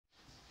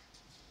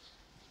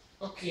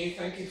Okay,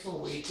 thank you for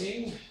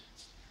waiting.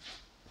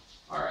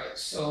 Alright,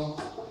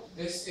 so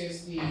this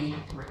is the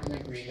written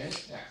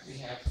agreement that we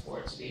have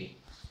for today,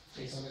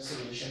 based on the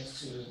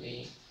solutions to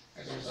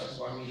as a result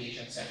of our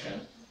mediation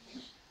session.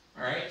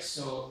 Alright,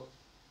 so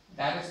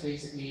that is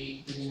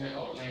basically giving you an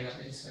outline of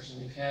the discussion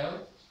we've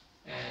held,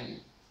 and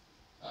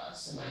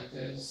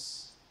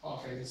Samantha's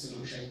offering the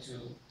solution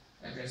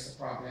to address the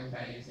problem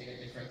by using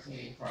a different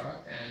cleaning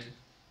product and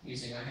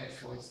using our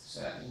headphones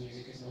so that the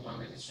music is no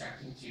longer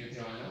distracting to you,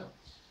 Joanna.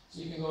 So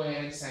you can go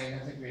ahead and sign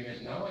that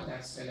agreement now, and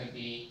that's going to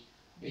be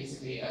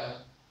basically an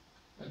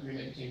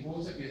agreement between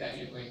both of you that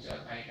you're going to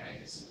abide by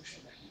the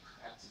solution that you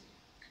have today.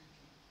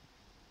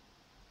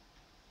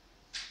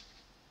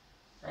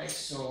 Right,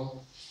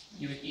 so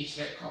you would each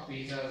get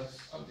copies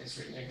of this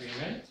written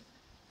agreement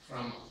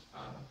from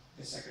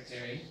the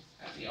secretary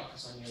at the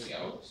office on your way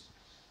out.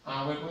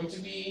 We're going to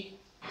be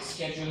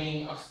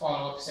scheduling a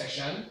follow-up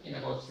session in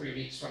about 3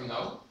 weeks from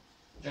now,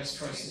 just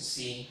for us to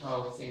see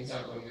how things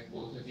are going with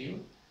both of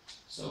you.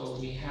 So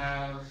we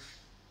have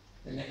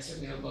the next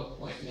available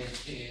appointment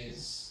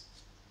is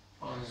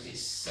on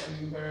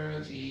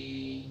December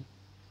the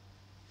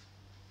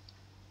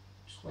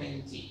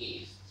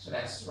 28th. So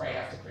that's right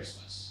after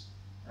Christmas,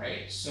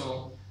 right?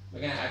 So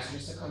we're gonna ask you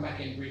just to come back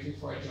in briefly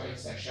for a joint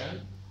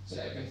session so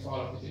that we can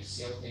follow up with you to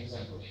see how things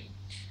are going.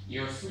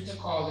 You're free to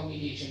call the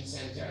Mediation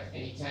Center at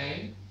any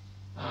time.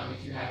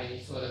 If you have any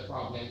further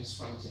problems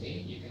from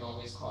today, you can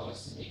always call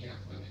us to make an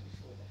appointment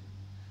before then.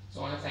 So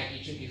I want to thank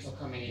each of you for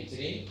coming in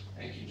today.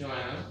 Thank you,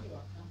 Joanna. You're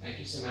welcome. Thank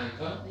you,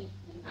 Samantha.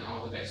 And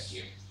all the best to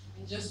you.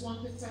 And just one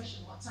quick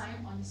question. What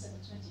time on December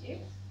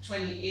 28th?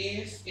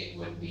 28th, it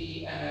would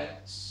be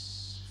at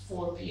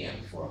 4 p.m.,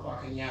 4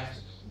 o'clock in the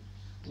afternoon.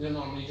 We'll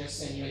normally just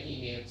send you an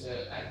email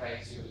to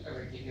advise you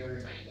or give you a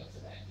reminder for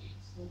that date.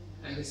 Okay.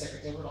 And the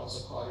secretary would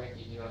also call you and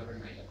give you a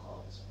reminder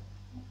call as well.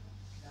 Okay.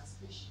 That's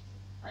appreciated.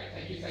 All right,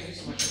 thank you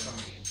so much for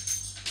coming in.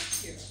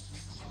 Thank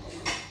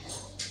you.